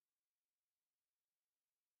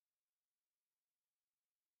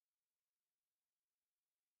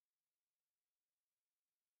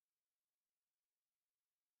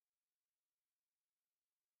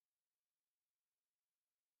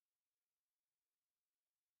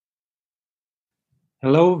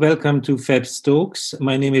Hello, welcome to FEPS Talks.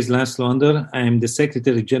 My name is László Andor. I am the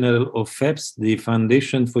Secretary General of FEPS, the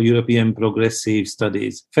Foundation for European Progressive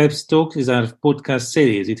Studies. FEPS Talks is our podcast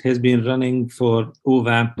series. It has been running for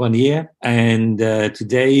over 1 year. And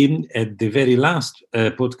today, at the very last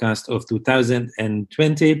podcast of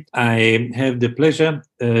 2020, I have the pleasure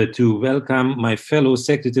to welcome my fellow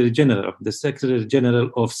Secretary General, the Secretary General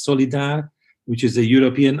of Solidar, which is a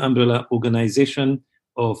European umbrella organization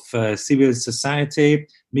of civil society,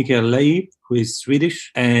 Mikael Ley, who is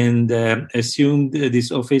Swedish and assumed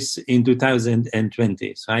this office in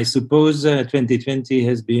 2020. So I suppose 2020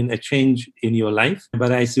 has been a change in your life,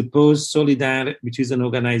 but I suppose Solidar, which is an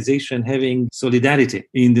organization having solidarity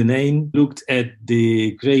in the name, looked at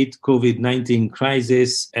the great COVID-19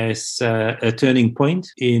 crisis as a turning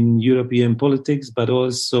point in European politics, but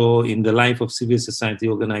also in the life of civil society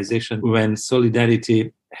organization when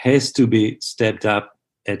solidarity has to be stepped up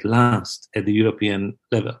at last at the European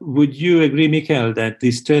level. Would you agree, Mikael, that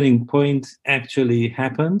this turning point actually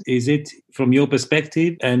happened? Is it, from your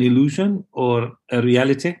perspective, an illusion or a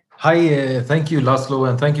reality? Hi, thank you, László,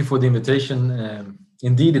 and thank you for the invitation.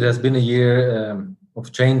 Indeed, it has been a year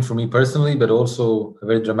of change for me personally, but also a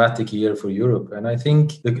very dramatic year for Europe. And I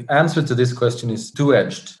think the answer to this question is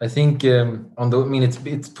two-edged. I think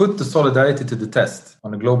it's put the solidarity to the test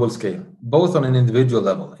on a global scale, both on an individual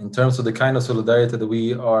level, in terms of the kind of solidarity that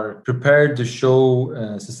we are prepared to show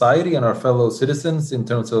society and our fellow citizens in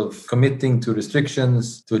terms of committing to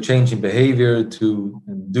restrictions, to a change in behavior, to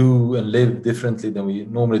do and live differently than we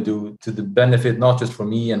normally do, to the benefit not just for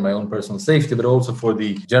me and my own personal safety, but also for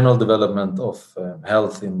the general development of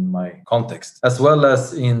health in my context, as well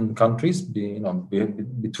as in countries,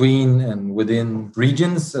 between and within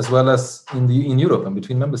regions, as well as in Europe and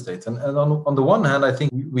between member states. And on the one hand, I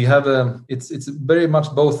think we have it's very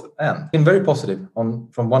much both and. Been very positive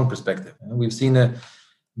from one perspective. We've seen a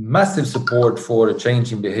massive support for a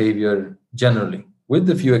change in behavior generally, with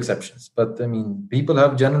a few exceptions. But people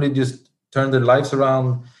have generally just turned their lives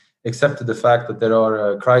around, accepted the fact that there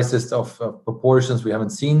are a crisis of proportions we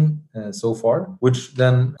haven't seen so far, which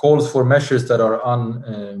then calls for measures that are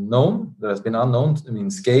unknown, that has been unknown in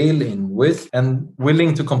scale, in width, and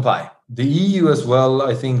willing to comply. The EU as well,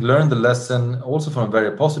 I think, learned the lesson also from a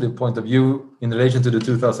very positive point of view in relation to the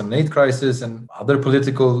 2008 crisis and other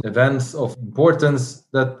political events of importance,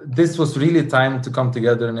 that this was really time to come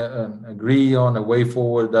together and agree on a way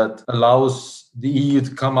forward that allows the EU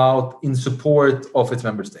to come out in support of its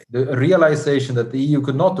member states. The realization that the EU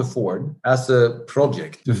could not afford as a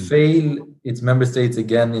project to fail its member states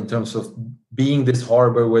again in terms of being this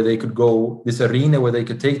harbor where they could go, this arena where they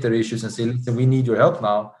could take their issues and say, listen, we need your help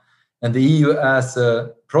now. And the EU as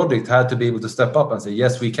a project had to be able to step up and say,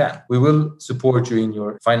 yes, we can. We will support you in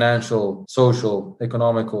your financial, social,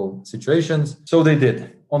 economical situations. So they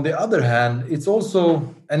did. On the other hand, it's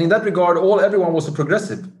also, and in that regard, everyone was a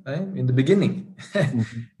progressive in the beginning. It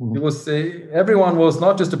was everyone was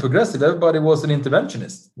not just a progressive, everybody was an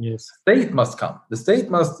interventionist. Yes. State must come. The state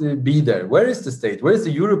must be there. Where is the state? Where is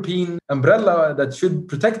the European umbrella that should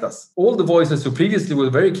protect us? All the voices who previously were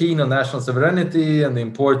very keen on national sovereignty and the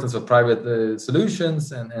importance of private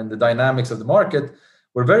solutions and the dynamics of the market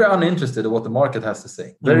were very uninterested in what the market has to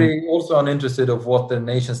say. Very also uninterested of what the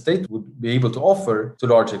nation state would be able to offer to a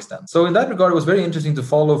large extent. So in that regard, it was very interesting to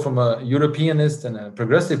follow from a Europeanist and a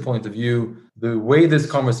progressive point of view the way this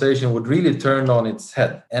conversation would really turn on its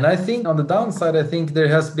head. And I think on the downside, I think there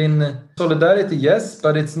has been solidarity, yes,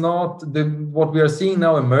 but it's not what we are seeing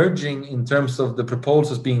now emerging in terms of the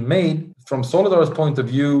proposals being made. From Solidar's point of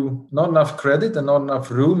view, not enough credit and not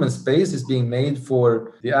enough room and space is being made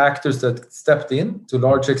for the actors that stepped in to a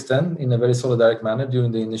large extent in a very solidaric manner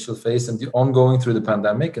during the initial phase and the ongoing through the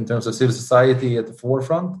pandemic in terms of civil society at the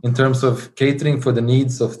forefront, in terms of catering for the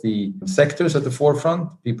needs of the sectors at the forefront,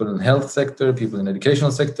 people in the health sector, people in the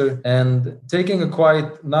educational sector, and taking a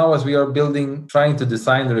quiet, now as we are trying to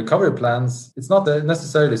design the recovery plans, it's not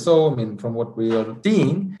necessarily so, from what we are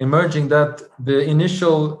seeing, emerging that the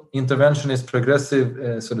initial interventionist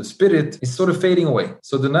progressive sort of spirit is sort of fading away.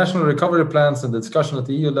 So the national recovery plans and the discussion at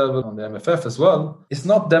the EU level on the MFF as well is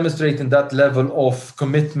not demonstrating that level of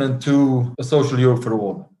commitment to a social Europe for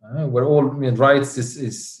all. Where all rights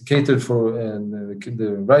is catered for and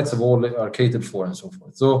the rights of all are catered for and so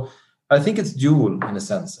forth. So I think it's dual in a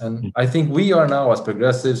sense. And I think we are now as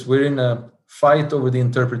progressives, we're in a fight over the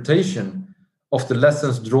interpretation of the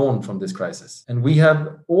lessons drawn from this crisis. And we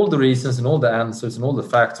have all the reasons and all the answers and all the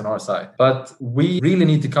facts on our side. But we really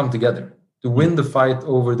need to come together. to win the fight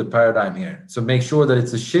over the paradigm here. So make sure that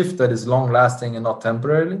it's a shift that is long-lasting and not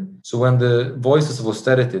temporarily. So when the voices of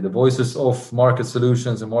austerity, the voices of market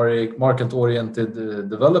solutions and more market-oriented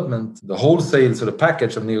development, the wholesale sort of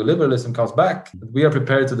package of neoliberalism comes back, we are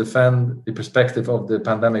prepared to defend the perspective of the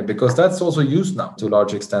pandemic, because that's also used now to a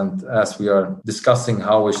large extent as we are discussing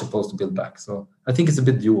how we're supposed to build back. So I think it's a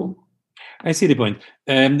bit dual. I see the point.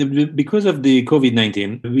 Because of the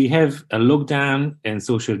COVID-19, we have a lockdown and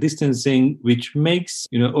social distancing, which makes,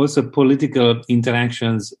 also political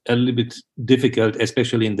interactions a little bit difficult,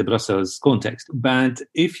 especially in the Brussels context. But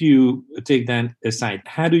if you take that aside,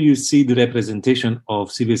 how do you see the representation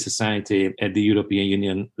of civil society at the European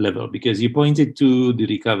Union level? Because you pointed to the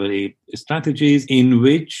recovery strategies in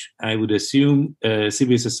which I would assume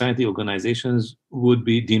civil society organizations would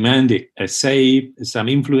be demanding a say, some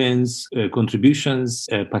influence, contributions,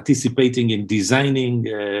 participating in designing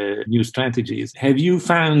new strategies. Have you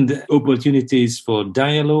found opportunities for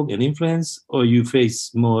dialogue and influence, or you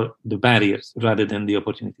face more the barriers rather than the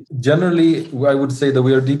opportunities? Generally, I would say that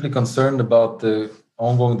we are deeply concerned about the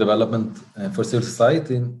ongoing development for civil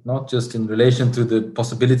society, not just in relation to the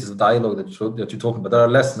possibilities of dialogue that you're talking about. There are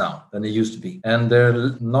less now than they used to be. And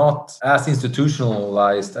they're not as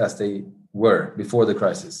institutionalized as they were before the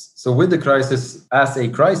crisis. So with the crisis as a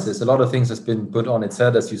crisis, a lot of things has been put on its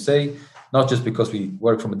head, as you say, not just because we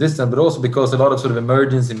work from a distance, but also because a lot of sort of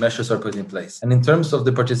emergency measures are put in place. And in terms of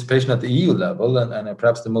the participation at the EU level, and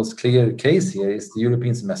perhaps the most clear case here is the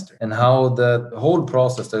European semester, and how the whole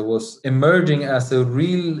process that was emerging as a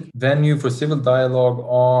real venue for civil dialogue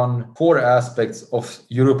on core aspects of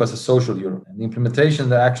Europe as a social Europe, and the implementation,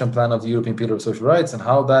 the action plan of the European Pillar of Social Rights, and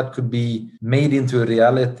how that could be made into a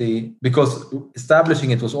reality, because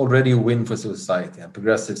establishing it was already a win for civil society and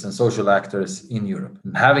progressives and social actors in Europe.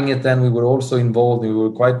 And having it then, we were also involved. We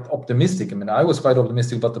were quite optimistic. I mean, I was quite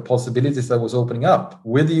optimistic about the possibilities that was opening up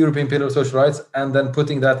with the European Pillar of Social Rights, and then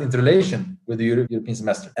putting that into relation with the European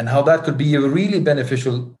semester, and how that could be a really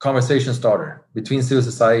beneficial conversation starter between civil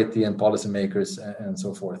society and policymakers and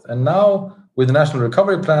so forth. And now, with the national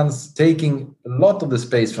recovery plans taking a lot of the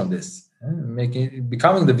space from this,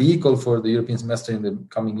 becoming the vehicle for the European semester in the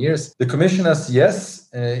coming years, the Commission,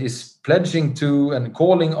 is pledging to and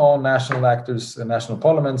calling on national actors and national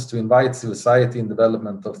parliaments to invite civil society in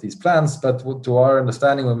development of these plans. But to our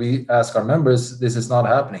understanding, when we ask our members, this is not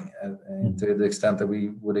happening to the extent that we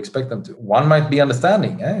would expect them to. One might be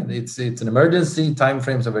understanding. It's an emergency.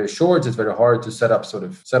 Timeframes are very short. It's very hard to set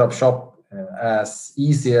up shop as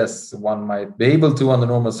easy as one might be able to under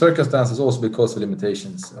normal circumstances, also because of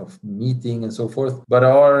limitations of meeting and so forth. But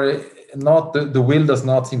the will does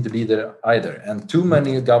not seem to be there either. And too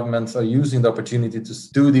many governments are using the opportunity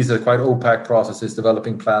to do these quite opaque processes,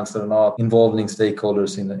 developing plans that are not involving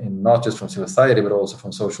stakeholders in not just from civil society, but also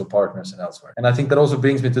from social partners and elsewhere. And I think that also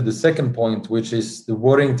brings me to the second point, which is the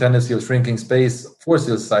worrying tendency of shrinking space for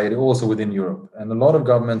civil society also within Europe. And a lot of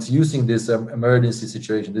governments using this emergency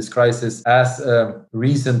situation, this crisis, as a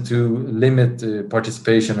reason to limit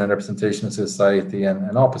participation and representation of society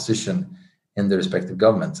and opposition in the respective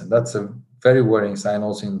governments. And that's a very worrying sign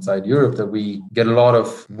also inside Europe, that we get a lot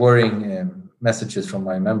of worrying messages from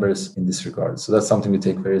my members in this regard. So that's something we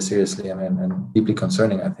take very seriously and deeply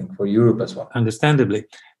concerning, I think, for Europe as well. Understandably.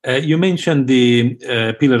 You mentioned the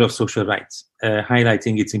Pillar of Social Rights,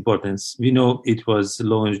 highlighting its importance. We know it was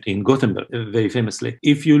launched in Gothenburg, very famously.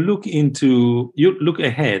 If you look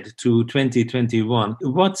ahead to 2021,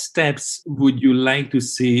 what steps would you like to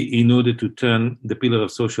see in order to turn the Pillar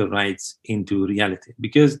of Social Rights into reality?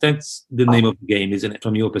 Because that's the name of the game, isn't it,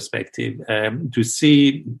 from your perspective? To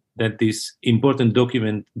see that this important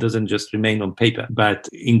document doesn't just remain on paper, but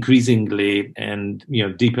increasingly and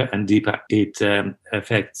deeper and deeper, it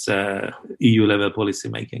affects EU-level policy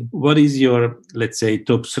making. What is your, let's say,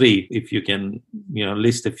 top three, if you can,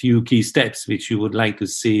 list a few key steps which you would like to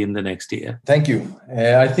see in the next year? Thank you.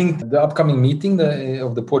 I think the upcoming meeting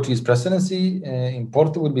of the Portuguese presidency in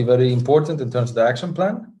Porto will be very important in terms of the action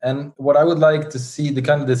plan. And what I would like to see, the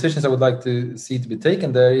kind of decisions I would like to see to be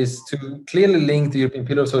taken there, is to clearly link the European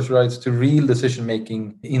Pillar of Social Rights to real decision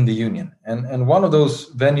making in the Union. And one of those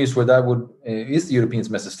venues where that would is the European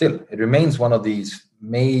semester still. It remains one of these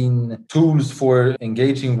main tools for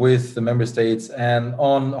engaging with the member states and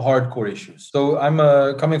on hardcore issues. So I'm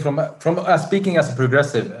coming from speaking as a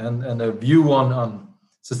progressive and a view on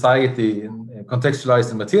society,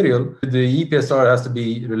 contextualized in material, the EPSR has to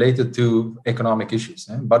be related to economic issues,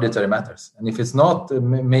 budgetary matters. And if it's not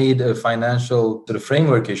made a financial sort of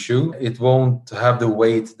framework issue, it won't have the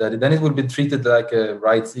weight that then it will be treated like a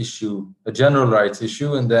rights issue, a general rights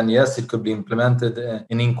issue. And then, yes, it could be implemented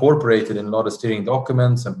and incorporated in a lot of steering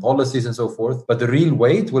documents and policies and so forth. But the real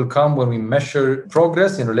weight will come when we measure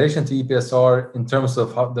progress in relation to EPSR in terms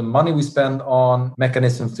of how the money we spend on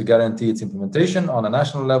mechanisms to guarantee its implementation on a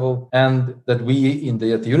national level, and that we at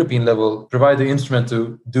the European level provide the instrument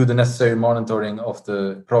to do the necessary monitoring of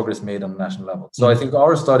the progress made on the national level. So I think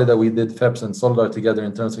our study that we did, FEPS and Solidar together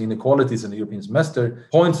in terms of inequalities in the European semester,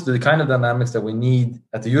 points to the kind of dynamics that we need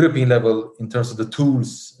at the European level in terms of the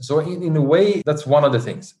tools. So in a way, that's one of the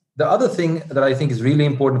things. The other thing that I think is really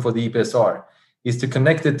important for the EPSR is to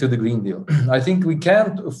connect it to the Green Deal. I think we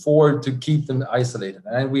can't afford to keep them isolated.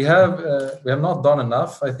 And we have not done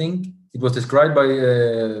enough, I think. It was described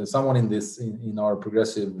by someone in our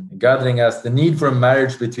progressive gathering as the need for a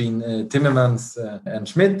marriage between Timmermans and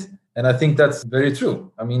Schmidt. And I think that's very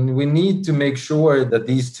true. I mean, we need to make sure that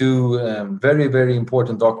these two very, very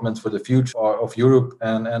important documents for the future of Europe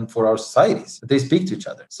and for our societies, that they speak to each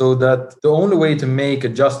other. So that the only way to make a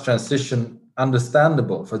just transition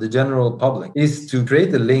understandable for the general public is to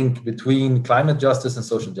create a link between climate justice and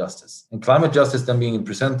social justice. And climate justice then being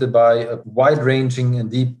presented by a wide-ranging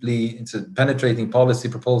and deeply penetrating policy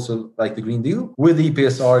proposal like the Green Deal, with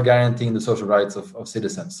EPSR guaranteeing the social rights of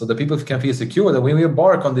citizens, so that people can feel secure that when we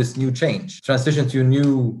embark on this new change, transition to a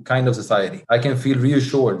new kind of society, I can feel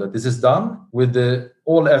reassured that this is done with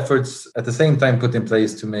all efforts at the same time put in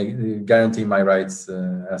place to guarantee my rights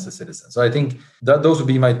as a citizen. So I think that those would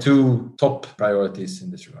be my two top priorities in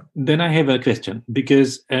this regard. Then I have a question,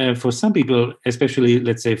 because for some people, especially,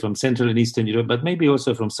 let's say, from Central and Eastern Europe, but maybe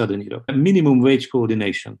also from Southern Europe, minimum wage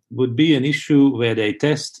coordination would be an issue where they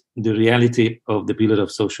test the reality of the pillar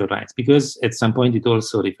of social rights, because at some point it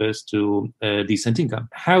also refers to decent income.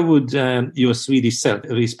 How would your Swedish self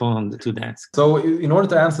respond to that? So in order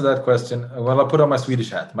to answer that question, well, I'll put on my Swedish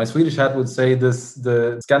hat. My Swedish hat would say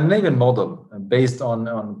the Scandinavian model based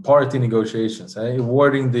on party negotiations,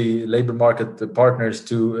 awarding the labor market partners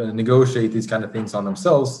to negotiate these kind of things on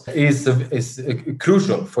themselves is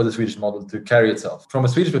crucial for the Swedish model to carry itself. From a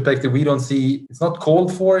Swedish perspective, we don't see, it's not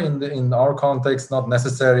called for in our context, not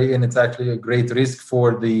necessary, and it's actually a great risk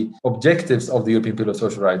for the objectives of the European Pillar of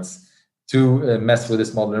Social Rights to mess with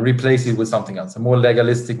this model and replace it with something else, a more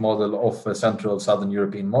legalistic model of a Central Southern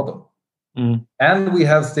European model. And we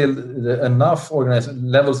have still enough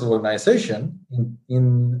levels of organization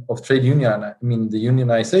of trade union, the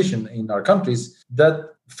unionization in our countries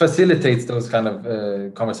that facilitates those kind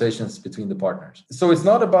of conversations between the partners. So it's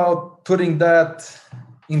not about putting that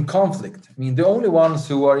in conflict. The only ones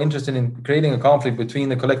who are interested in creating a conflict between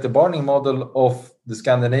the collective bargaining model of the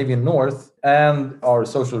Scandinavian North and our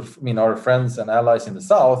our friends and allies in the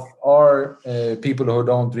South are people who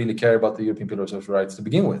don't really care about the European Pillar of Social Rights to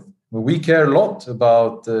begin with. We care a lot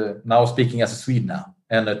about, now speaking as a Swede now,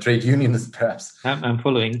 and a trade unionist perhaps. I'm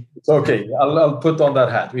following. Okay, I'll put on that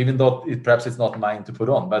hat, even though perhaps it's not mine to put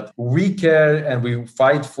on. But we care and we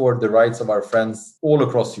fight for the rights of our friends all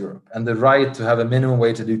across Europe, and the right to have a minimum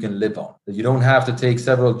wage that you can live on. That you don't have to take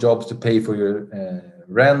several jobs to pay for your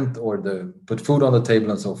rent or put food on the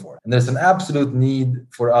table and so forth. And there's an absolute need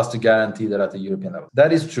for us to guarantee that at the European level.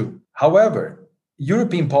 That is true. However,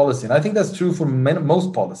 European policy, and I think that's true for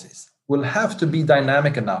most policies, will have to be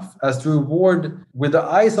dynamic enough as to award, with the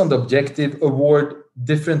eyes on the objective, award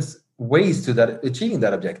different ways to achieving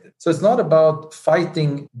that objective. So it's not about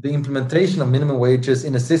fighting the implementation of minimum wages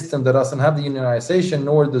in a system that doesn't have the unionization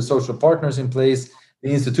nor the social partners in place,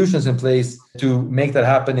 the institutions in place to make that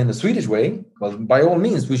happen in the Swedish way. Well, by all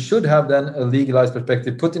means, we should have then a legalized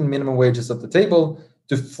perspective, putting minimum wages at the table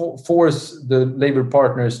to force the labor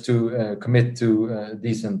partners to commit to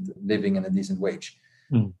decent living and a decent wage.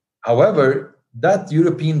 However, that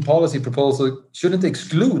European policy proposal shouldn't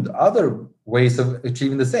exclude other ways of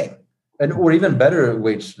achieving the same, or even better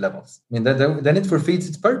wage levels. Then it forfeits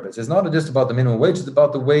its purpose. It's not just about the minimum wage, it's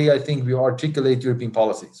about the way I think we articulate European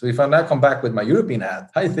policy. So if I now come back with my European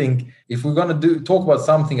hat, I think if we're going to talk about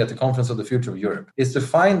something at the Conference of the Future of Europe, is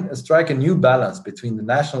to strike a new balance between the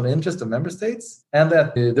national interest of member states and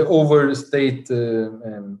the overstate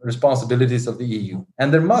responsibilities of the EU.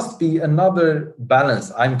 And there must be another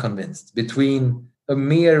balance, I'm convinced, between a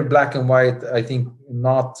mere black and white, I think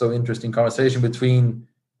not so interesting conversation between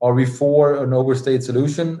are we for an overstate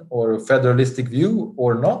solution or a federalistic view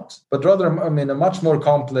or not? But rather, a much more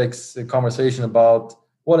complex conversation about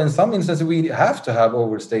Well, in some instances, we have to have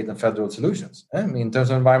over state and federal solutions. I mean, in terms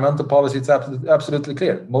of environmental policy, it's absolutely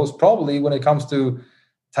clear. Most probably when it comes to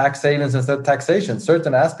tax havens instead of taxation,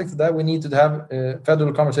 certain aspects of that we need to have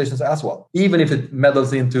federal conversations as well, even if it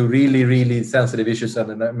meddles into really, really sensitive issues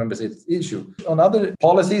and a member state issue. On other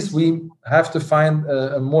policies, we have to find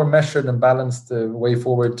a more measured and balanced way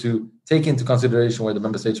forward to take into consideration where the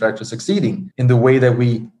member states are actually succeeding in the way that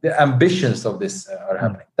the ambitions of this are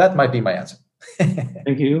happening. That might be my answer.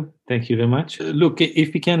 Thank you. Thank you very much. Look,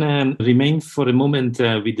 if we can remain for a moment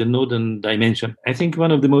with the northern dimension, I think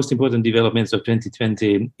one of the most important developments of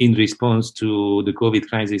 2020 in response to the COVID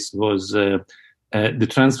crisis was the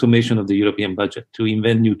transformation of the European budget to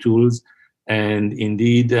invent new tools. And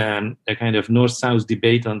indeed, a kind of north-south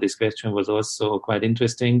debate on this question was also quite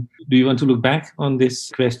interesting. Do you want to look back on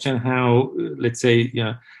this question, how, let's say,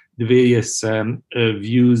 the various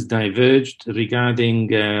views diverged regarding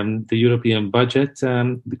the European budget,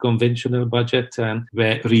 the conventional budget,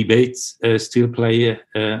 where rebates still play,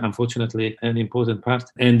 unfortunately, an important part,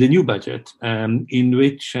 and the new budget, in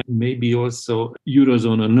which maybe also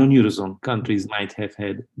Eurozone or non-Eurozone countries might have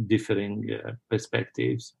had differing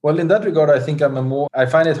perspectives? Well, in that regard, I think I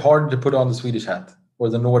find it hard to put on the Swedish hat or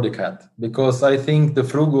the Nordic hat, because I think the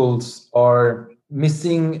frugals are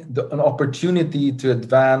missing an opportunity to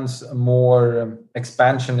advance a more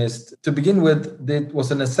expansionist. To begin with, it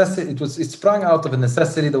was a necessity. It sprung out of a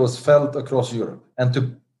necessity that was felt across Europe. And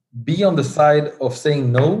to be on the side of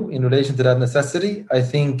saying no in relation to that necessity, I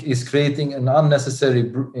think is creating an unnecessary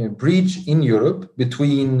breach in Europe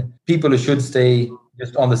between people who should stay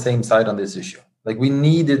just on the same side on this issue. Like, we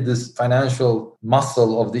needed this financial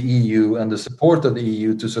muscle of the EU and the support of the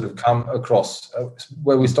EU to sort of come across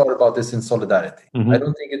where we started about this in solidarity. Mm-hmm. I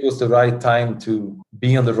don't think it was the right time to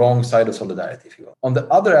be on the wrong side of solidarity, if you will. On the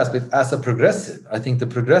other aspect, as a progressive, I think the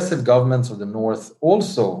progressive governments of the North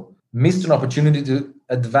also missed an opportunity to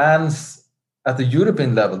advance at the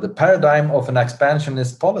European level the paradigm of an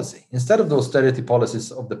expansionist policy instead of the austerity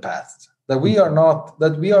policies of the past that we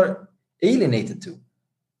are alienated to.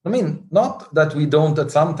 I mean, not that we don't at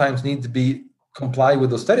sometimes need to comply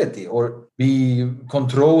with austerity or be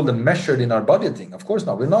controlled and measured in our budgeting. Of course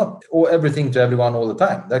not. We're not everything to everyone all the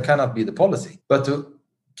time. That cannot be the policy. But to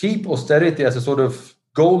keep austerity as a sort of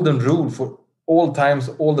golden rule for all times,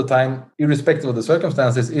 all the time, irrespective of the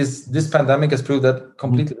circumstances, this pandemic has proved that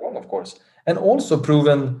completely wrong, of course. And also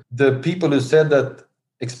proven the people who said that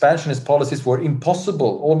expansionist policies were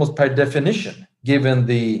impossible almost per definition, given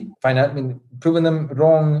the proven them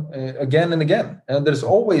wrong again and again. And there's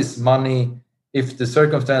always money if the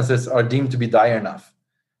circumstances are deemed to be dire enough.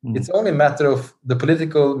 It's only a matter of the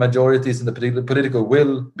political majorities and the political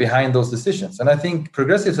will behind those decisions. And I think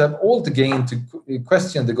progressives have all to gain to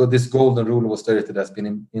question this golden rule of austerity that's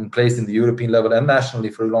been in place in the European level and nationally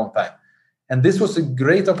for a long time. And this was a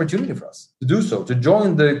great opportunity for us to do so, to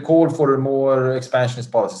join the call for a more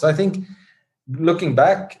expansionist policy. So I think, looking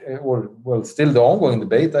back, still the ongoing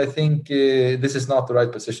debate, I think this is not the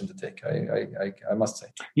right position to take, I must say.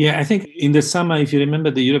 Yeah, I think in the summer, if you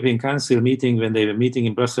remember the European Council meeting, when they were meeting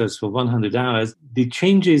in Brussels for 100 hours, the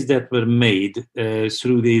changes that were made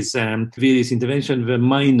through these various interventions were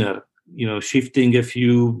minor. Shifting a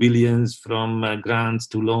few billions from grants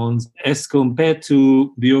to loans as compared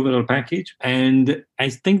to the overall package. And I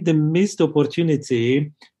think the missed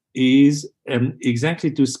opportunity is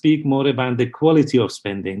exactly to speak more about the quality of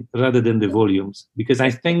spending rather than the volumes, because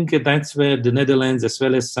I think that's where the Netherlands, as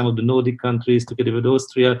well as some of the Nordic countries, together with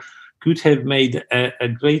Austria, could have made a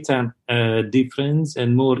greater difference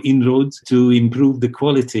and more inroads to improve the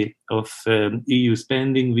quality of EU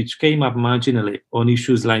spending, which came up marginally on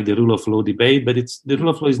issues like the rule of law debate. But the rule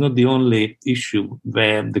of law is not the only issue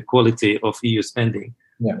where the quality of EU spending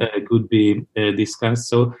could be discussed.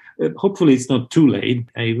 So hopefully it's not too late.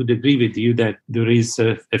 I would agree with you that there is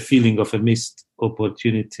a feeling of a missed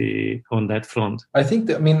opportunity on that front. I think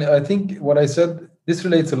what I said, this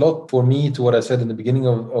relates a lot for me to what I said in the beginning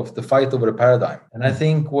of the fight over a paradigm. And I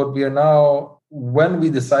think what we are now, when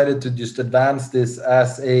we decided to just advance this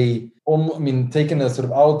as taking a sort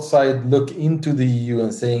of outside look into the EU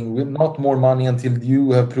and saying we're not more money until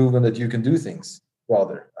you have proven that you can do things.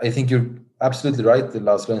 Rather, I think you're absolutely right,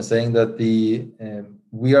 Laszlo, in saying that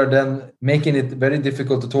we are then making it very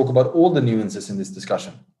difficult to talk about all the nuances in this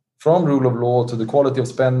discussion, from rule of law to the quality of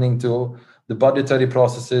spending to the budgetary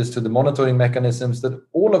processes to the monitoring mechanisms that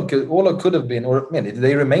all could have been,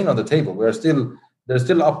 they remain on the table. They're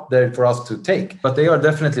still up there for us to take, but they are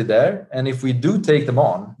definitely there. And if we do take them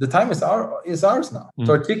on, the time is ours now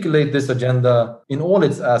to articulate this agenda in all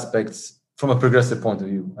its aspects from a progressive point of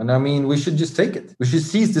view. And I mean, we should just take it. We should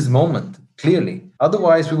seize this moment clearly.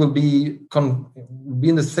 Otherwise, we will be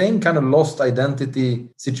in the same kind of lost identity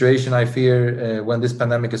situation, I fear, when this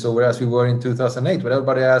pandemic is over, as we were in 2008, when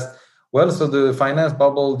everybody asked, well, so the finance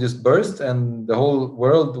bubble just burst and the whole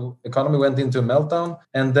world economy went into a meltdown.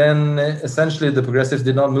 And then essentially the progressives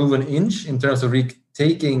did not move an inch in terms of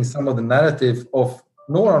retaking some of the narrative of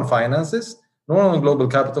nor on finances, nor on global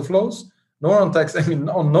capital flows, nor on tax. I mean,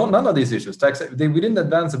 on none of these issues. We didn't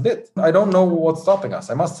advance a bit. I don't know what's stopping us,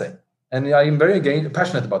 I must say. And I am very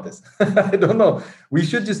passionate about this. I don't know. We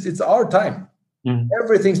should it's our time.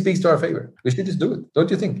 Everything speaks to our favor. We should just do it.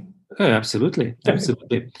 Don't you think? Oh, absolutely.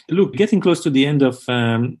 Look, getting close to the end of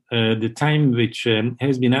the time which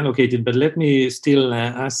has been allocated, but let me still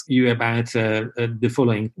ask you about the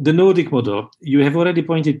following. The Nordic model, you have already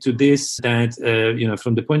pointed to this, that,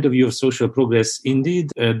 from the point of view of social progress,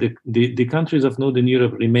 indeed, the countries of Northern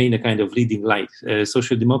Europe remain a kind of leading light.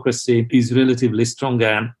 Social democracy is relatively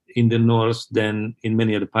stronger in the north than in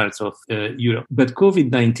many other parts of Europe. But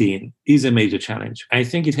COVID-19 is a major challenge. I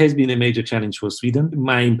think it has been a major challenge for Sweden.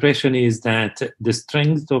 My impression is that the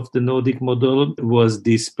strength of the Nordic model was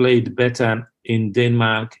displayed better in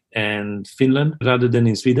Denmark and Finland rather than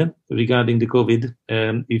in Sweden regarding the COVID.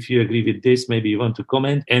 If you agree with this, maybe you want to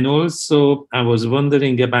comment. And also, I was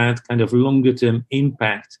wondering about kind of longer-term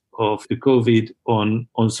impact of the COVID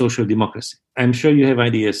on social democracy. I'm sure you have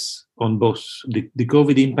ideas on both the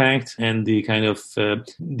COVID impact and the kind of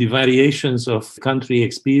the variations of country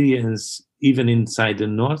experience even inside the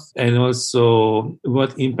North, and also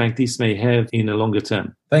what impact this may have in a longer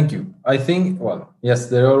term. Thank you. I think, well, yes,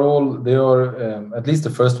 they are at least the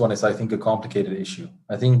first one is, I think, a complicated issue.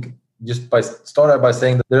 I think start out by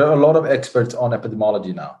saying that there are a lot of experts on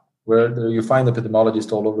epidemiology now, where you find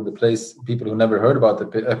epidemiologists all over the place. People who never heard about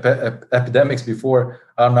the epidemics before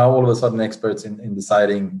are now all of a sudden experts in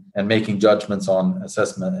deciding and making judgments on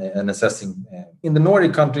assessment and assessing. In the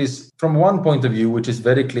Nordic countries, from one point of view, which is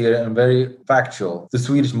very clear and very factual, the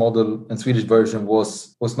Swedish model and Swedish version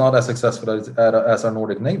was not as successful as our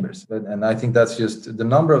Nordic neighbors. And I think that's just the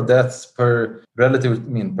number of deaths per relative,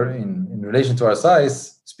 in relation to our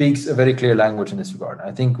size, speaks a very clear language in this regard.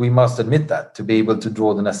 I think we must admit that to be able to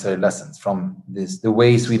draw the necessary lessons from the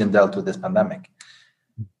way Sweden dealt with this pandemic.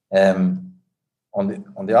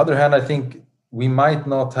 On the other hand, I think we might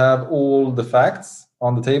not have all the facts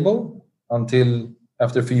on the table until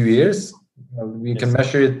after a few years. We can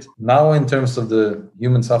measure it now in terms of the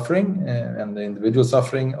human suffering and the individual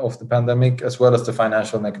suffering of the pandemic, as well as the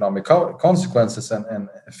financial and economic consequences and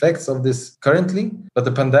effects of this currently. But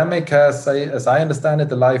the pandemic has, as I understand it,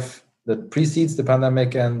 the life that precedes the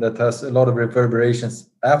pandemic and that has a lot of reverberations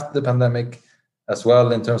after the pandemic, as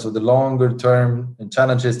well in terms of the longer term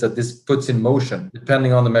challenges that this puts in motion,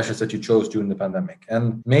 depending on the measures that you chose during the pandemic.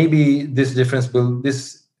 And maybe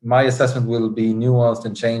my assessment will be nuanced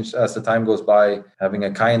and changed as the time goes by, having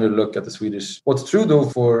a kinder look at the Swedish. What's true though,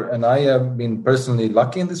 and I have been personally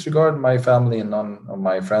lucky in this regard, my family and none of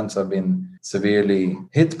my friends have been severely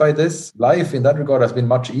hit by this. Life in that regard has been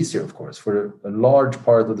much easier, of course, for a large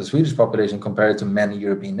part of the Swedish population compared to many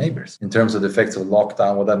European neighbors, in terms of the effects of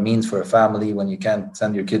lockdown, what that means for a family when you can't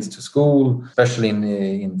send your kids to school, especially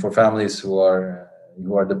for families who are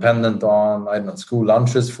dependent on, school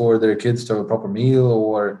lunches for their kids to have a proper meal,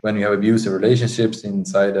 or when you have abusive relationships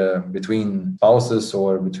between spouses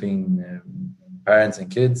or between parents and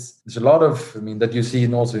kids. There's a lot of, that you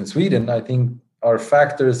see also in Sweden, I think, are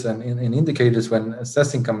factors and indicators when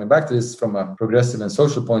assessing, coming back to this from a progressive and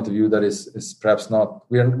social point of view, that is perhaps not,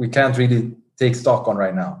 we can't really take stock on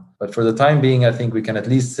right now. But for the time being, I think we can at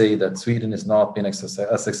least say that Sweden has not been as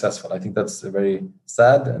successful. I think that's a very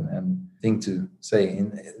sad and thing to say.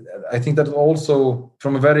 I think that also,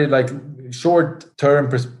 from a very short-term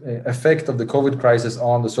effect of the COVID crisis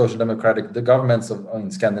on the social democratic governments in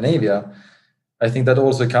Scandinavia, I think that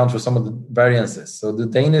also accounts for some of the variances. So the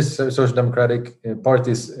Danish Social Democratic Party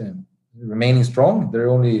is remaining strong. They're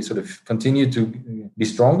only sort of continue to be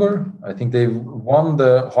stronger. I think they've won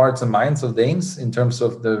the hearts and minds of Danes in terms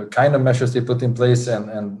of the kind of measures they put in place,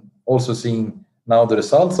 and also seeing now the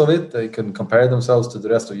results of it. They can compare themselves to the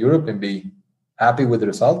rest of Europe and be happy with the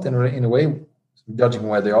result in a way, judging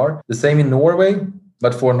where they are. The same in Norway,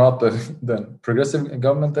 but for not the progressive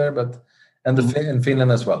government there, but in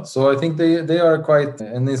Finland as well. So I think they are quite,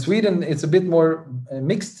 and in Sweden it's a bit more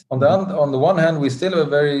mixed. On the one hand, we still have a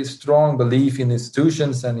very strong belief in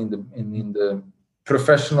institutions and in the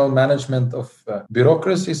professional management of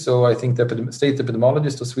bureaucracy. So I think the state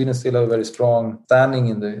epidemiologists of Sweden still have a very strong standing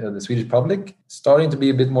in the Swedish public. Starting to be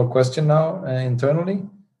a bit more questioned now internally.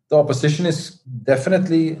 the opposition is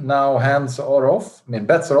definitely now hands are off. I mean,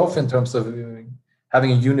 bets are off in terms of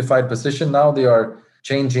having a unified position. Now they are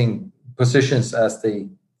changing positions as they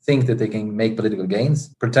think that they can make political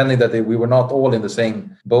gains, pretending that we were not all in the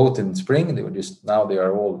same boat in spring. They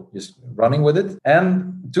are all just running with it.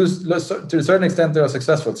 And to a certain extent, they are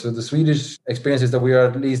successful. So the Swedish experience is that we are,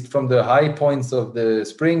 at least from the high points of the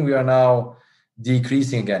spring, we are now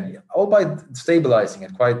decreasing again, albeit stabilizing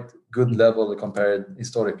at quite good level compared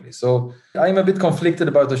historically. So I'm a bit conflicted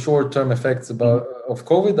about the short-term effects of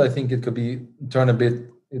COVID. I think it could turn a bit.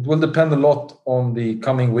 It will depend a lot on the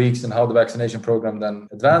coming weeks and how the vaccination program then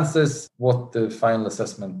advances, what the final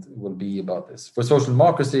assessment will be about this. For social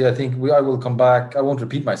democracy, I think I will come back. I won't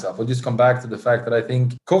repeat myself. I'll just come back to the fact that I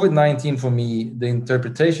think COVID-19, for me, the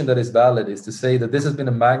interpretation that is valid is to say that this has been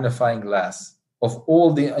a magnifying glass of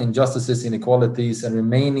all the injustices, inequalities, and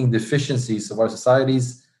remaining deficiencies of our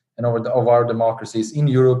societies and of our democracies in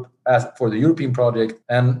Europe as for the European project.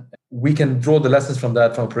 And we can draw the lessons from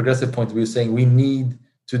that from a progressive point of view, saying we need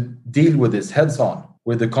to deal with this heads on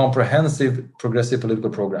with a comprehensive progressive political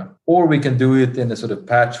program. Or we can do it in a sort of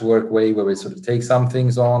patchwork way where we sort of take some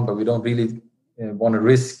things on, but we don't really want to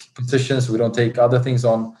risk positions. We don't take other things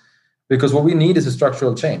on, because what we need is a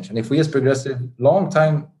structural change. And if we as progressive, long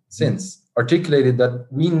time since, articulated that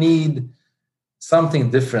we need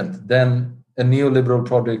something different than a neoliberal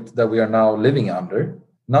project that we are now living under,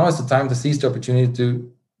 now is the time to seize the opportunity to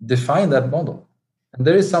define that model. And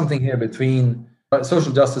there is something here between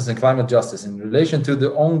social justice and climate justice in relation to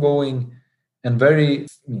the ongoing and very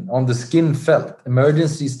on the skin felt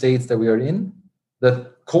emergency states that we are in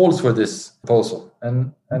that calls for this proposal.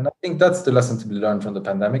 And I think that's the lesson to be learned from the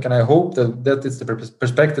pandemic. And I hope that it's the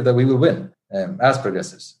perspective that we will win as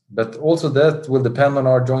progressives. But also that will depend on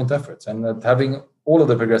our joint efforts and that having all of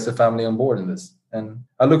the progressive family on board in this. And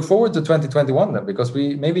I look forward to 2021 then, because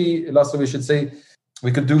we should say,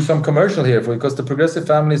 we could do some commercial here because the progressive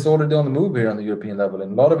family is already on the move here on the European level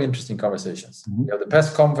and a lot of interesting conversations. Mm-hmm. We have the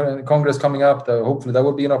PES Congress coming up. Hopefully that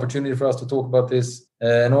will be an opportunity for us to talk about this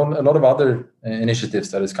and a lot of other initiatives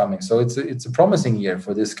that is coming. So it's a promising year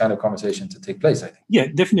for this kind of conversation to take place, I think. Yeah,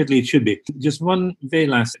 definitely it should be. Just one very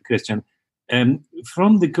last question.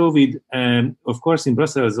 From the COVID, of course, in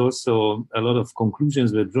Brussels, also a lot of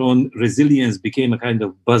conclusions were drawn. Resilience became a kind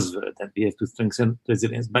of buzzword that we have to strengthen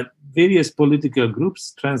resilience. But various political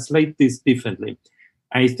groups translate this differently.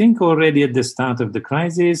 I think already at the start of the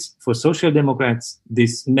crisis, for Social Democrats,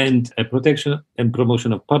 this meant a protection and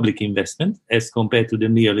promotion of public investment as compared to the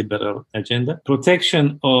neoliberal agenda,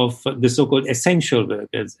 protection of the so-called essential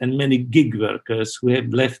workers and many gig workers who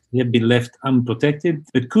have been left unprotected.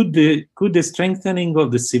 But could the strengthening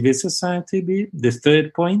of the civil society be the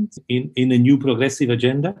third point in a new progressive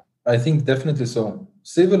agenda? I think definitely so.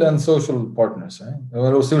 Civil and social partners, right?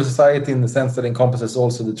 Well, civil society in the sense that encompasses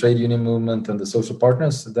also the trade union movement and the social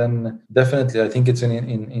partners, then definitely I think it's an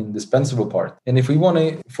indispensable part. And if we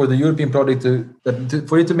want for the European project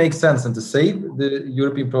for it to make sense and to save the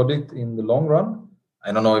European project in the long run,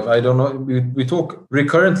 we talk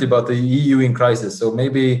recurrently about the EU in crisis, so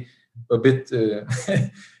maybe a bit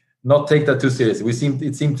not take that too seriously.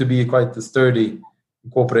 It seemed to be quite a sturdy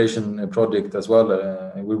cooperation project as well.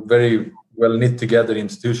 We're very well knit together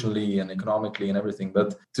institutionally and economically and everything.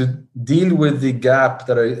 But to deal with the gap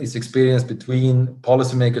that is experienced between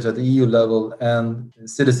policymakers at the EU level and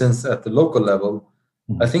citizens at the local level,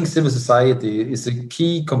 I think civil society is a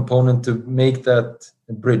key component to make that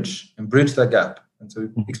bridge that gap. And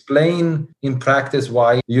to explain in practice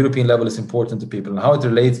why the European level is important to people and how it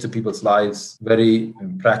relates to people's lives very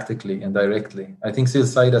practically and directly. I think civil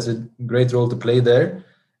society has a great role to play there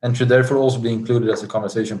and should therefore also be included as a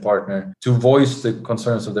conversation partner to voice the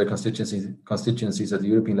concerns of their constituencies at the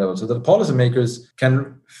European level so that policymakers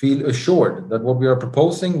can feel assured that what we are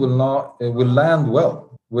proposing will land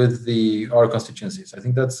well with our constituencies. I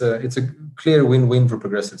think it's a clear win-win for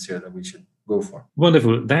progressives here that we should go for.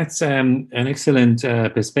 Wonderful. That's an excellent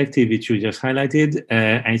perspective which you just highlighted.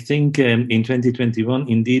 I think in 2021,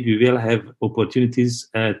 indeed, we will have opportunities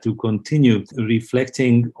to continue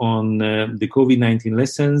reflecting on the COVID-19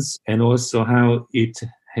 lessons and also how it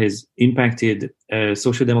has impacted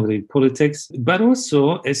social democratic politics. But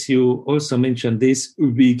also, as you also mentioned this,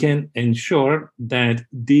 we can ensure that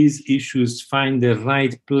these issues find the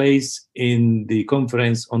right place in the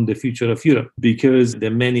conference on the future of Europe, because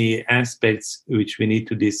there are many aspects which we need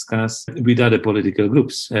to discuss with other political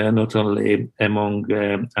groups, not only among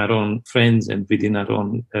our own friends and within our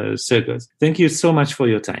own circles. Thank you so much for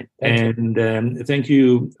your time. Thank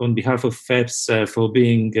you on behalf of FEPS for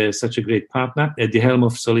being such a great partner at the helm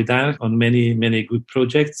of Solidar on many, many many good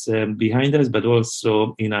projects behind us, but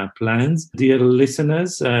also in our plans. Dear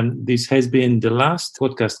listeners, this has been the last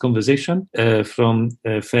podcast conversation from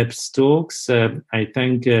FEPS Talks. I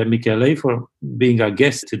thank Michele for being our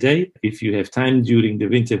guest today. If you have time during the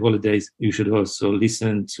winter holidays, you should also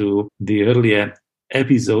listen to the earlier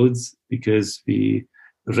episodes, because we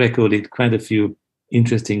recorded quite a few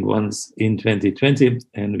interesting ones in 2020,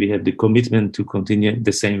 and we have the commitment to continue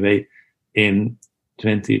the same way in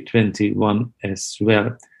 2021 as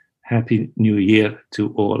well. Happy New Year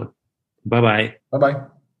to all. Bye-bye.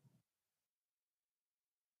 Bye-bye.